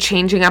 they're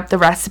changing up the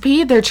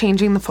recipe? They're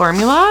changing the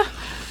formula?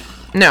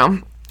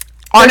 No.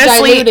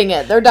 Honestly,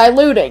 They're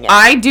diluting it.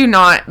 I do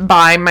not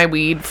buy my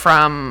weed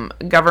from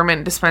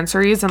government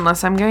dispensaries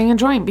unless I'm getting a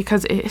joint,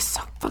 because it is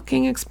so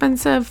fucking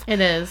expensive. It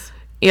is.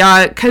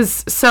 Yeah,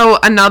 because so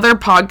another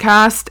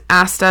podcast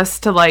asked us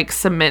to, like,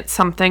 submit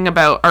something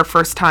about our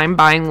first time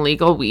buying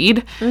legal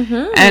weed,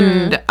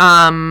 and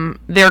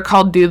they're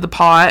called Do the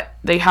Pot.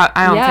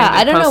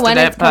 I don't know when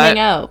it's coming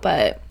out,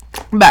 but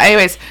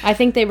anyways, I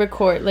think they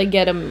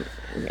get them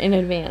in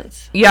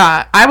advance.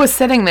 Yeah, I was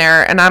sitting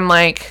there and I'm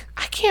like,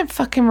 I can't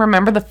fucking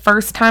remember the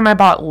first time I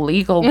bought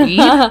legal weed.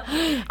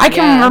 I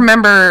can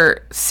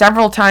remember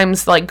several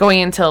times, like,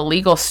 going into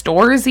illegal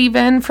stores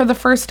even for the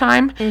first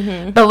time.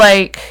 But,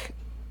 like,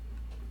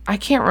 I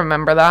can't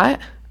remember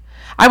that.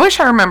 I wish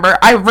I remember.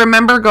 I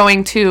remember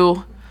going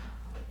to,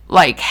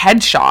 like,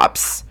 head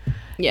shops.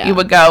 Yeah. You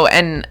would go,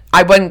 and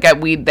I wouldn't get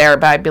weed there,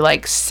 but I'd be,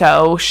 like,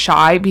 so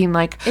shy, being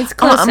like, it's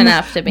close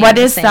enough to be what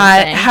is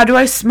that thing. How do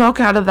I smoke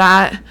out of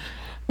that?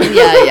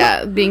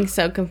 Yeah, being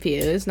so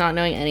confused, not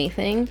knowing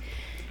anything.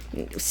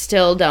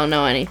 Still don't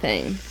know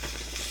anything.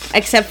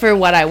 Except for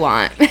what I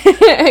want.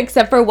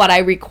 Except for what I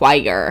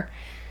require.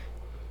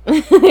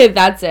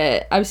 That's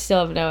it. I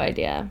still have no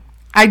idea.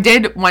 I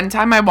did, one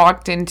time I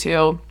walked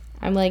into...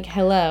 I'm like,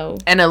 hello.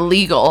 An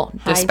illegal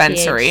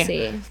dispensary.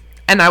 THC.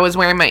 And I was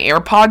wearing my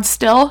AirPods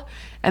still,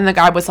 and the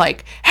guy was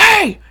like,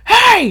 hey!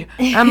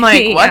 I'm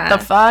like, what the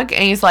fuck?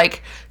 And he's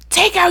like...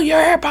 Take out your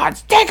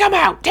AirPods. Take them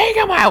out.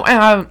 And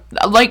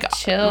I'm, like,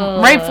 chill.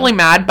 Rightfully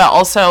mad, but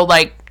also,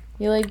 like...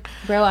 You're like,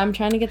 bro, I'm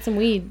trying to get some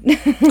weed.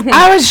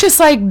 I was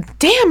just like,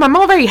 damn, I'm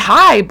already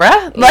high,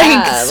 bruh.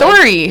 Like,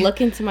 sorry. Like,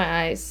 look into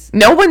my eyes.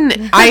 No one...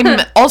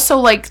 I'm also,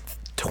 like,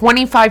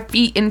 25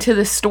 feet into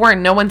the store,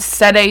 and no one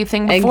said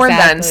anything before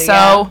then.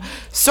 So,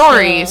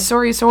 sorry.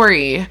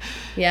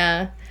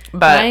 Yeah.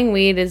 But buying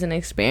weed is an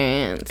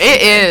experience.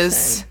 It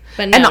is.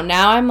 But no,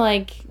 now I'm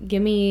like,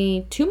 give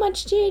me too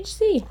much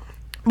THC.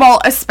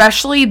 Well,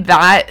 especially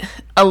that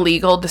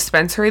illegal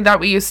dispensary that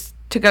we used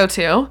to go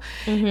to.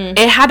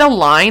 It had a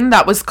line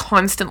that was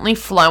constantly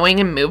flowing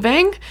and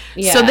moving.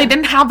 Yeah. So they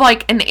didn't have,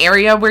 like, an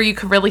area where you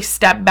could really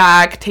step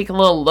back, take a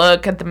little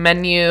look at the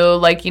menu,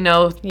 like, you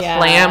know,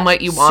 plan what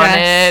you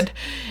wanted.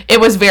 It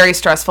was very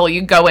stressful.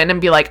 You go in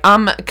and be like,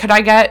 could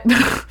I get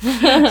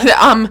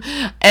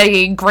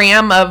a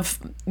gram of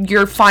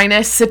your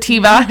finest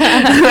sativa?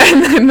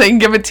 And then they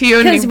give it to you,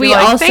 and because we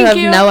like, also have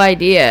no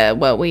idea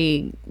what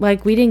we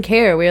like. We didn't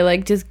care. We were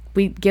like, just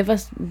give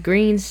us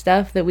green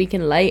stuff that we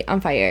can light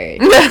on fire.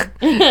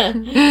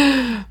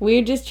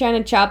 We're just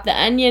trying to chop the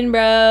onion,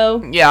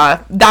 bro.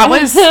 Yeah, that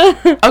was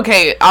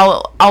okay.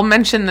 I'll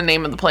mention the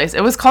name of the place.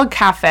 It was called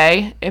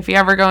Cafe. If you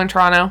ever go in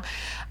Toronto,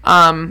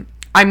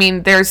 I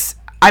mean,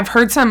 I've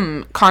heard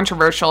some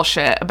controversial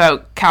shit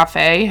about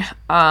Cafe.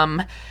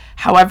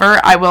 However,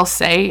 I will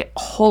say,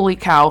 holy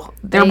cow,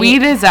 their They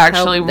weed is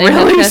actually helped- they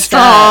really hooked us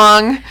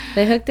strong.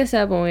 They hooked us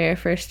up when we were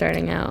first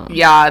starting out.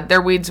 Yeah,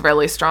 their weed's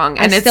really strong,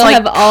 and I it's still like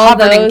have all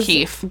covered in those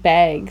keef.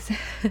 bags.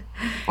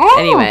 Oh,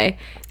 Anyway,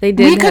 they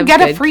did. we could have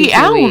get a good free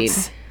keefy weed.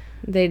 ounce.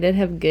 They did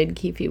have good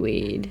keefy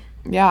weed.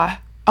 Yeah.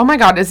 Oh my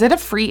God, is it a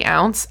free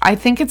ounce? I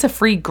think it's a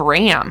free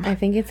gram. I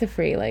think it's a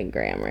free like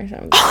gram or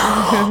something.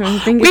 I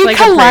think it's We like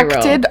a pre-roll.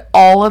 collected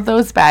all of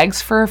those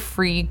bags for a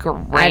free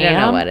gram. I don't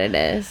know what it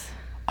is.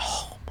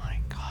 Oh my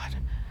God.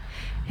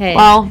 Hey,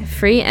 Well-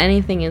 free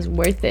anything is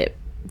worth it.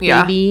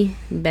 Yeah. Baby,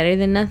 better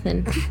than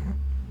nothing.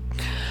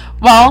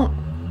 Well,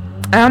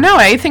 I don't know.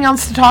 Anything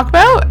else to talk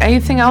about?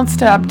 Anything else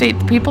to update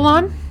the people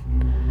on?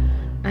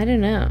 I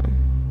don't know.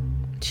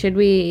 Should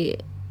we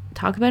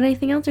talk about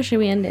anything else or should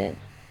we end it?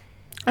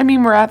 I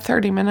mean, we're at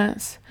 30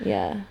 minutes.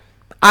 Yeah.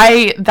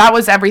 That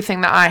was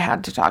everything that I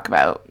had to talk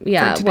about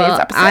Yeah, for today's well,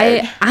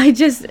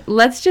 episode.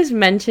 let's just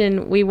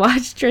mention we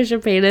watched Trisha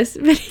Paytas'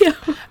 video.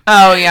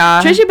 Oh,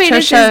 yeah. Trisha Paytas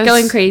is Trisha's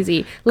going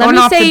crazy. Let going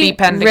me off the say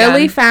deep end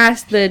really again.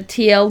 fast the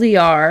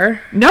TLDR.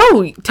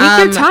 No, take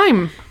your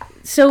time.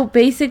 So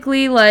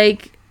basically,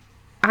 like,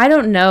 I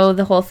don't know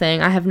the whole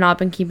thing. I have not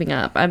been keeping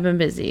up. I've been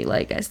busy,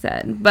 like I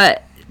said.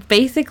 But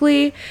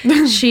basically,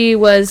 she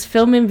was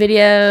filming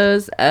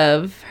videos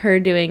of her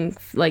doing,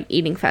 like,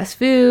 eating fast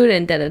food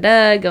and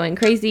da-da-da, going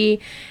crazy.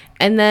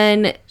 And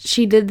then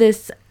she did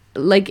this,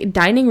 like,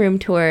 dining room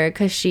tour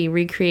because she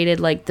recreated,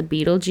 like, the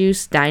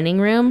Beetlejuice dining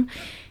room.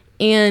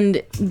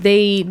 And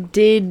they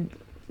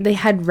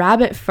had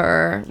rabbit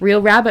fur,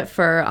 real rabbit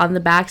fur on the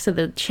backs of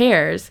the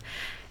chairs.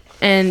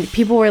 And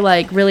people were,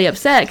 like, really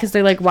upset because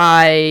they're like,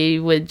 why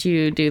would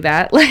you do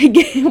that? Like,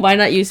 why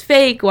not use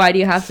fake? Why do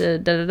you have to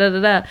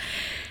da-da-da-da-da?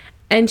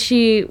 And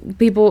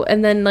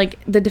and then, like,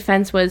 the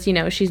defense was, you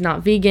know, she's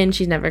not vegan.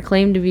 She's never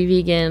claimed to be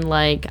vegan.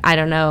 Like, I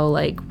don't know,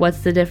 like, what's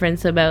the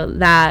difference about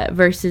that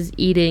versus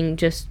eating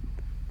just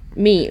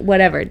meat,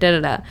 whatever,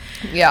 da-da-da.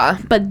 Yeah.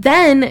 But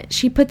then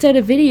she puts out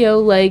a video,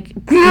 like,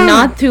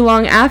 not too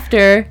long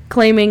after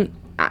claiming,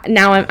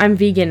 now I'm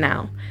vegan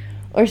now.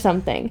 Or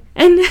something.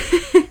 And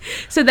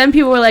so then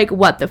people were like,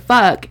 what the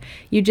fuck?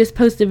 You just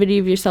posted a video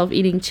of yourself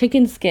eating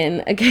chicken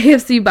skin, a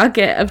KFC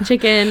bucket of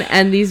chicken,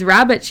 and these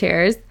rabbit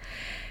chairs.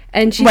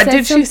 And she What said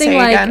did she something say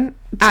like, again?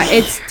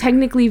 It's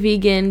technically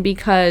vegan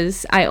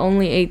because I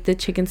only ate the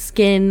chicken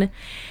skin.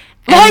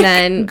 And Like,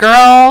 then,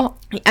 girl.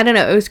 I don't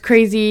know, it was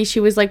crazy.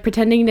 She was, like,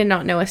 pretending to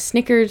not know a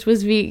Snickers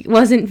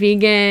wasn't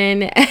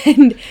vegan.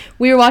 And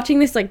we were watching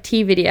this, like,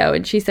 tea video,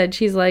 and she said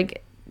she's,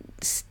 like,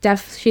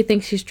 Steph, she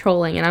thinks she's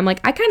trolling, and I'm like,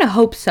 I kind of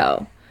hope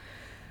so,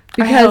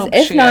 because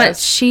if not,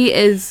 she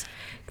is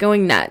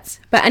going nuts.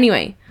 But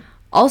anyway,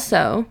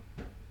 also,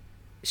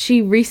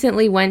 she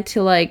recently went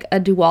to, like,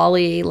 a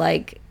Diwali,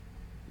 like,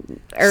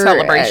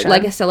 Celebration.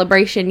 like a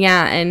celebration,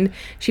 yeah, and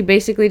she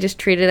basically just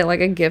treated it like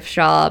a gift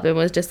shop and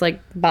was just, like,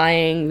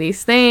 buying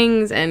these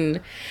things and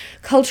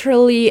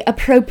culturally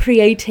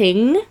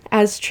appropriating,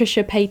 as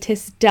Trisha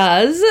Paytas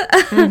does.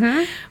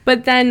 Mm-hmm.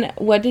 But then,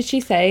 what did she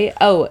say?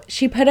 Oh,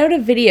 she put out a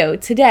video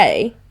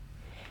today.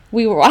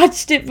 We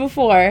watched it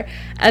before.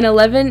 An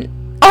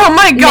 11 Oh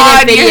my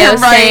God, video you're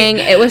right. saying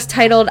it was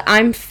titled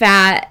 "I'm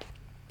Fat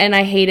and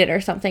I Hate It"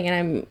 or something, and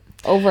I'm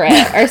over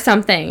it or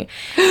something.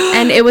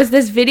 And it was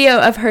this video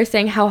of her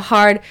saying how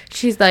hard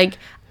she's like,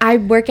 I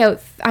work out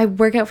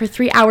for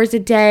 3 hours a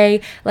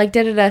day, like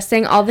da-da-da,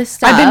 saying all this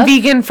stuff. I've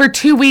been vegan for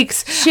 2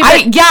 weeks.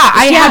 I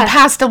Yeah. had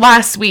pasta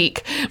last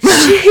week.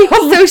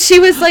 So she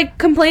was, like,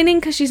 complaining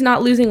because she's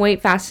not losing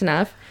weight fast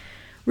enough.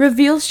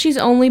 Reveals she's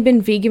only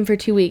been vegan for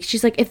 2 weeks.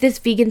 She's like, if this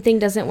vegan thing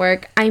doesn't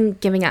work, I'm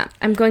giving up.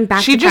 I'm going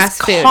back She to just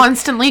fast food.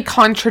 constantly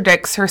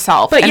contradicts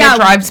herself, But and yeah, it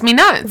drives me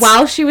nuts.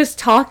 While she was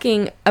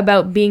talking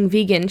about being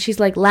vegan, she's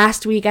like,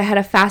 last week I had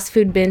a fast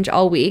food binge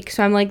all week.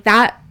 So I'm like,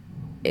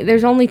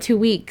 there's only 2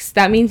 weeks.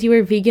 That means you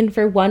were vegan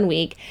for 1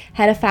 week,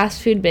 had a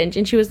fast food binge.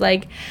 And she was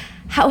like,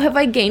 how have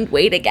I gained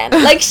weight again?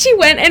 Like, she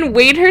went and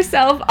weighed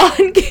herself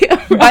on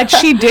camera. But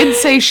she did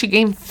say she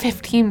gained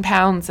 15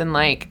 pounds in,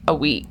 like, a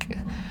week.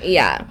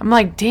 Yeah. I'm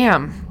like,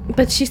 damn.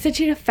 But she said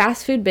she had a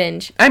fast food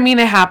binge I mean,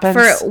 it happens.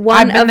 for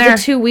one of the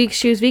 2 weeks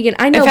she was vegan.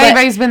 I know, If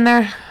anybody's been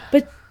there.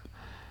 but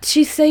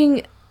she's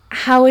saying,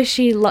 how is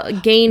she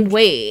gained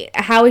weight?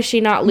 How is she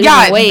not losing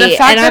Yeah, weight? the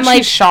fact And that I'm like,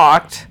 she's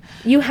shocked.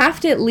 you have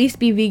to at least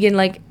be vegan,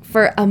 like,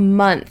 for a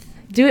month.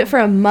 Do it for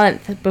a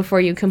month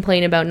before you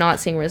complain about not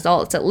seeing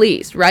results, at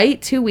least,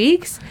 right? 2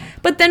 weeks?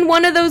 But then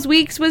one of those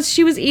weeks was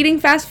she was eating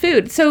fast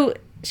food. So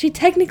she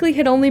technically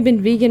had only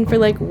been vegan for,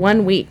 like,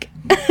 1 week.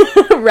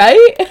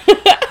 Right?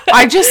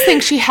 I just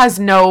think she has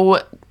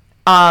no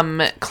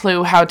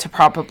clue how to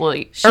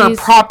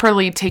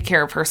properly take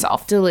care of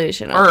herself.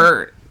 Delusional.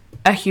 Or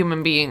a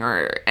human being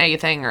or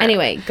anything. Or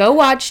Anyway, go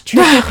watch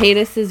Trisha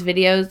Paytas'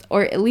 videos,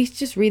 or at least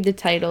just read the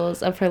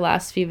titles of her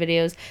last few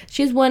videos.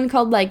 She has one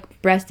called,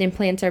 like, Breast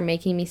Implants Are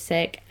Making Me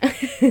Sick.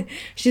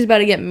 She's about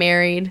to get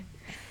married.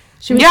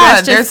 She was dressed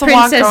as there's a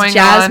lot Princess going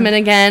Jasmine on.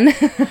 again.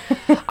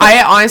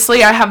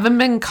 I haven't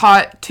been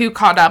too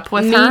caught up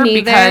with Me her neither,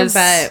 because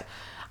but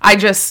I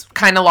just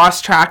kind of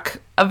lost track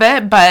of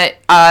it, but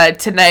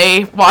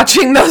today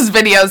watching those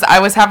videos, I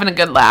was having a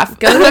good laugh.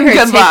 Go to her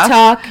Good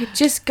TikTok.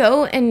 Just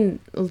go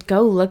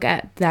look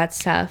at that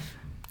stuff.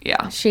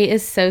 Yeah. She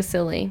is so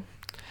silly.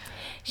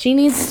 She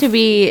needs to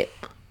be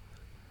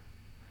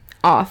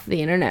off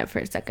the internet for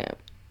a second.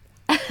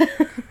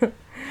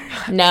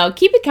 No,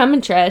 keep it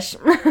coming, Trish.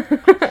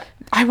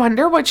 I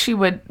wonder what she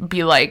would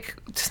be like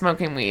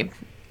smoking weed.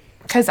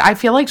 Because I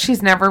feel like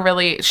she's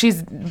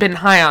been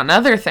high on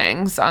other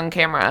things on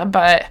camera,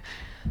 but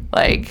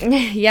like...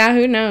 Yeah,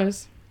 who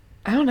knows?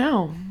 I don't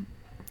know.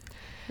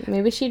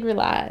 Maybe she'd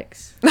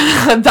relax.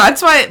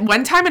 That's why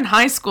one time in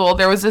high school,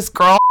 there was this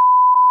girl...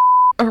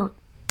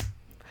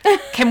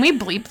 Can we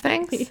bleep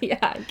things? Yeah,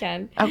 I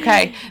can.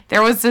 Okay.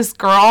 There was this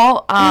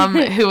girl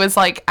who was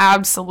like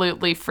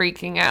absolutely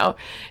freaking out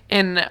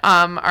in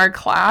our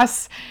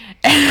class.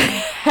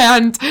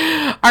 And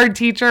our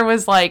teacher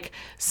was like,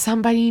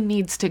 somebody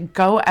needs to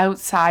go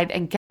outside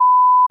and get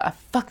a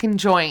fucking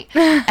joint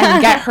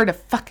and get her to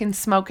fucking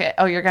smoke it.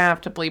 Oh, you're going to have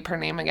to bleep her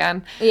name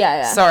again.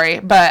 Yeah. Sorry.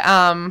 But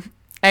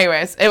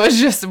anyways, it was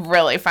just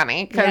really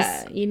funny.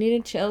 Yeah, you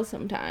need to chill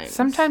sometimes.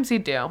 Sometimes you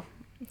do.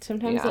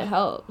 Sometimes it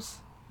helps.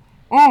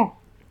 Oh.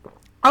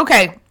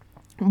 Okay.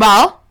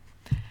 Well,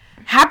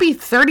 happy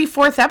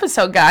 34th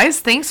episode, guys.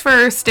 Thanks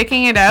for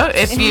sticking it out.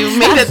 If you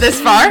made it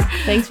this far,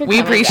 Thanks for we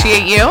coming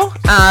appreciate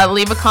back. you.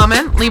 Leave a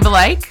comment, leave a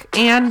like,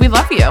 and we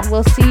love you.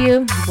 We'll see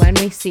you when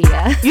we see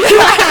ya.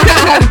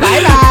 Bye-bye.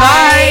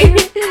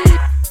 Bye.